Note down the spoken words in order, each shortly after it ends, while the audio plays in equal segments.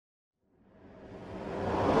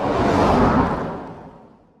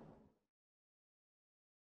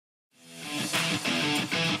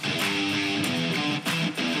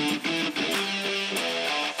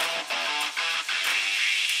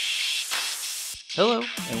Hello,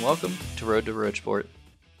 and welcome to Road to Rocheport,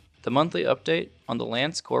 the monthly update on the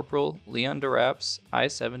Lance Corporal Leon DeRapp's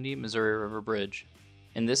I-70 Missouri River Bridge.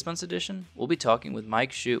 In this month's edition, we'll be talking with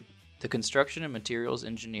Mike Schupp, the construction and materials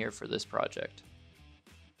engineer for this project.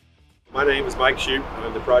 My name is Mike Schupp.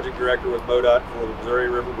 I'm the project director with MoDOT for the Missouri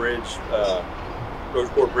River Bridge,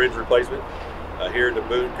 Rocheport Bridge replacement here at the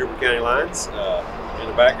Boone-Cooper County lines. In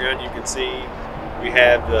the background you can see we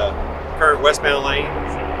have the current westbound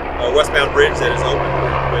lanes, westbound bridge that is open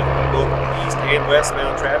with both east and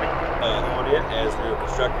westbound traffic on it as we're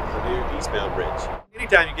constructing the new eastbound bridge.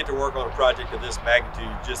 Anytime you get to work on a project of this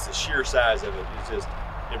magnitude, just the sheer size of it is just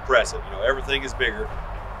impressive. You know, everything is bigger.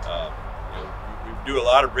 We do a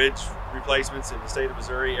lot of bridge replacements in the state of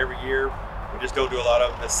Missouri every year. We just don't do a lot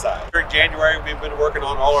of them this size. During January, we've been working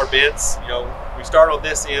on all our bends. You know, we start on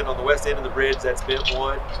this end, on the west end of the bridge, that's bend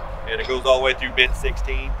 1, and it goes all the way through bend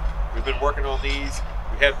 16. We've been working on these.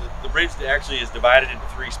 We have the bridge that actually is divided into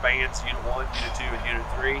 3 spans, Unit 1, Unit 2, and Unit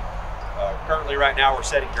 3. Currently, right now, we're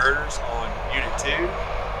setting girders on Unit 2.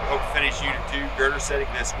 We hope to finish Unit 2 girder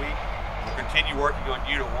setting this week. We'll continue working on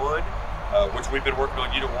Unit 1. Which we've been working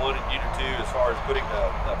on Unit 1 and Unit 2 as far as putting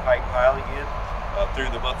the pipe piling in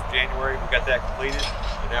through the month of January. We got that completed,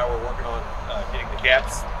 and now we're working on getting the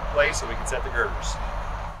caps placed so we can set the girders.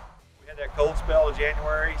 We had that cold spell in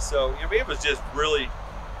January, so it was just really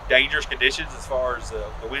dangerous conditions as far as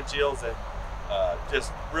the wind chills and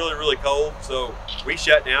just really, really cold. So we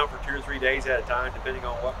shut down for 2 or 3 days at a time, depending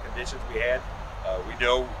on what conditions we had.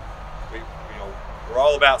 We're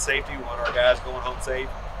all about safety. We want our guys going home safe.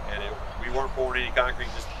 And we weren't pouring any concrete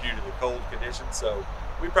just due to the cold conditions, so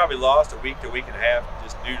we probably lost a week to a week and a half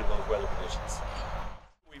just due to those weather conditions.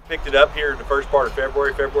 We picked it up here in the first part of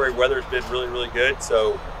February. February weather's been really, really good,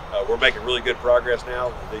 so we're making really good progress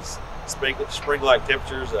now. These spring-like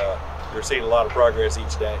temperatures, we're seeing a lot of progress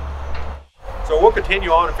each day. So we'll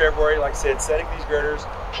continue on in February, like I said, setting these girders.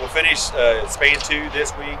 We'll finish span 2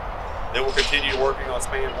 this week, then we'll continue working on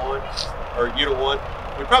span 1, or Unit 1.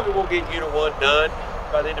 We probably won't get Unit 1 done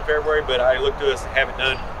by the end of February, but I look to us to have it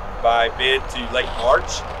done by mid to late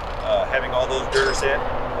March, having all those girders set.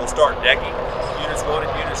 We'll start decking Units 1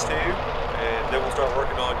 and Units 2, and then we'll start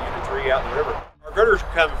working on Unit 3 out in the river. Our girders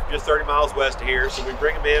come just 30 miles west of here, so we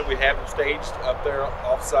bring them in, we have them staged up there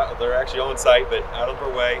off-site. They're actually on site, but out of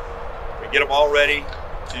our way. We get them all ready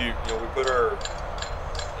to, we put our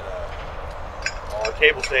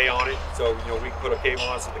cable stay on it, so we can put a cable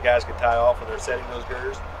on it so the guys can tie off when they're setting those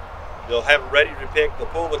girders. They'll have them ready to pick. They'll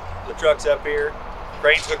pull the trucks up here.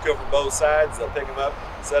 Cranes hooked up from both sides. They'll pick them up,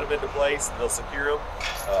 set them into place, and they'll secure them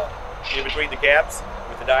in between the caps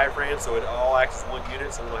with the diaphragm, so it all acts as one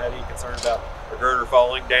unit, so we don't have any concern about a girder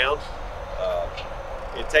falling down.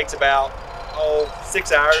 It takes about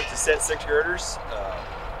 6 hours to set 6 girders.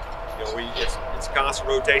 It's a constant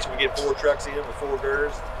rotation. We get 4 trucks in with 4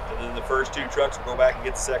 girders, and then the first 2 trucks will go back and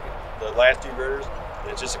get the last 2 girders. And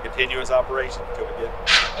it's just a continuous operation until we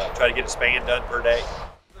try to get a span done per day.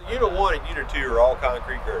 Unit 1 and Unit 2 are all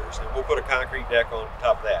concrete girders, and we'll put a concrete deck on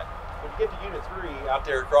top of that. When you get to Unit 3 out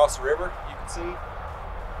there across the river, you can see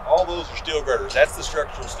all those are steel girders. That's the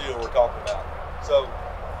structural steel we're talking about. So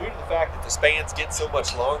due to the fact that the spans get so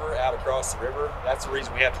much longer out across the river, that's the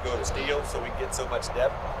reason we have to go to steel, so we can get so much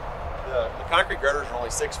depth. The concrete girders are only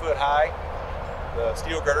 6 foot high. The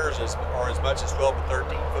steel girders are as much as 12 to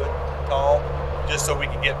 13 foot tall, just so we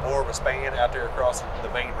can get more of a span out there across the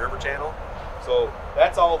main river channel. So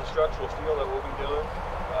that's all the structural steel that we'll be doing,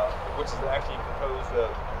 which is actually composed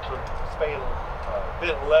of span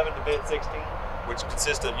bent 11 to bent 16, which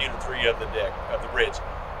consists of Unit 3 of the bridge.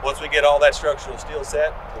 Once we get all that structural steel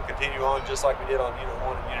set, we'll continue on just like we did on Unit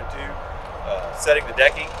 1 and Unit 2, setting the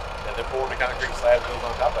decking, and then pouring the concrete slab that goes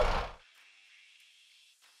on top of it.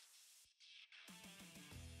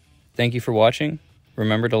 Thank you for watching.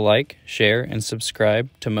 Remember to like, share, and subscribe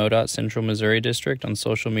to MoDOT Central Missouri District on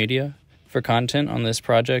social media for content on this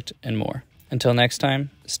project and more. Until next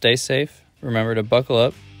time, stay safe, remember to buckle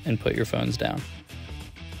up, and put your phones down.